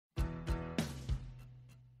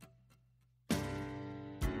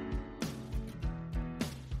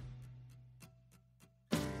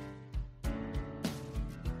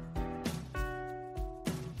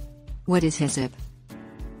What is hyssop?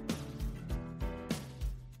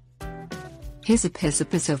 Hyssop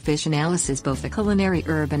Hyssopus officinalis is both a culinary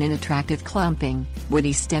herb and an attractive clumping,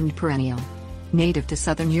 woody-stemmed perennial. Native to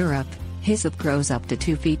southern Europe, hyssop grows up to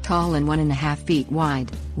 2 feet tall and 1.5 feet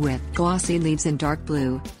wide, with glossy leaves in dark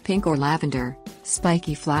blue, pink or lavender,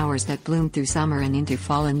 spiky flowers that bloom through summer and into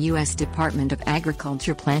fall in U.S. Department of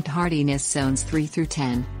Agriculture plant hardiness zones 3 through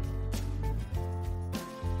 10.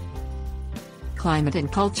 Climate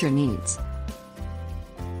and culture needs.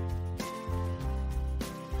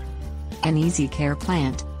 An easy care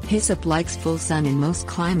plant, hyssop likes full sun in most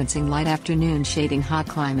climates and light afternoon shade in hot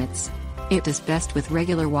climates. It does best with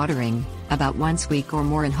regular watering, about once a week or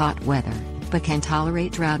more in hot weather, but can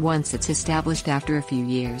tolerate drought once it's established after a few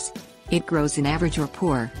years. It grows in average or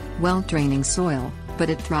poor, well-draining soil, but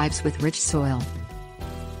it thrives with rich soil.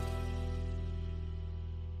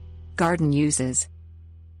 Garden uses.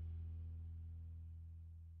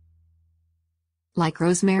 Like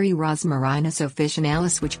rosemary Rosmarinus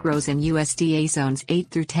officinalis, which grows in USDA zones 8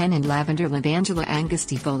 through 10, and lavender Lavandula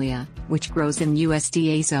angustifolia, which grows in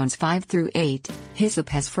USDA zones 5 through 8, hyssop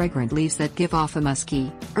has fragrant leaves that give off a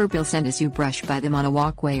musky, herbal scent as you brush by them on a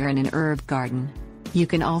walkway or in an herb garden. You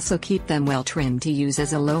can also keep them well trimmed to use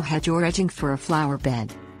as a low hedge or edging for a flower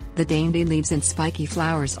bed. The dainty leaves and spiky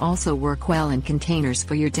flowers also work well in containers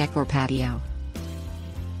for your deck or patio.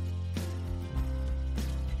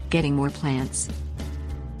 Getting more plants.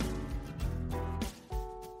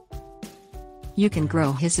 You can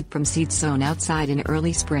grow hyssop from seeds sown outside in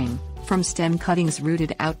early spring, from stem cuttings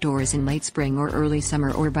rooted outdoors in late spring or early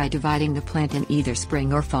summer, or by dividing the plant in either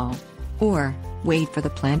spring or fall. Or, wait for the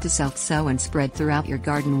plant to self-sow and spread throughout your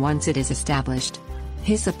garden once it is established.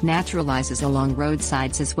 Hyssop naturalizes along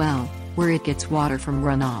roadsides as well, where it gets water from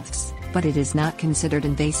runoffs, but it is not considered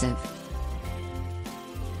invasive.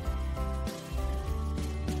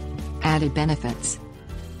 Added benefits.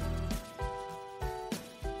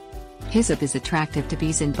 Hyssop is attractive to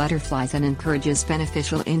bees and butterflies and encourages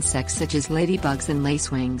beneficial insects such as ladybugs and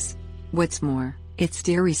lacewings. What's more, it's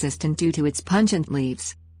deer-resistant due to its pungent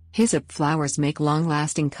leaves. Hyssop flowers make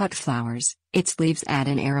long-lasting cut flowers. Its leaves add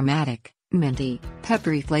an aromatic, minty,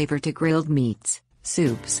 peppery flavor to grilled meats,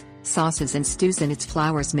 soups, sauces and stews, and its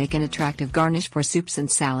flowers make an attractive garnish for soups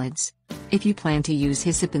and salads. If you plan to use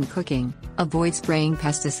hyssop in cooking, avoid spraying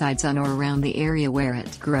pesticides on or around the area where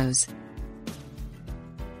it grows.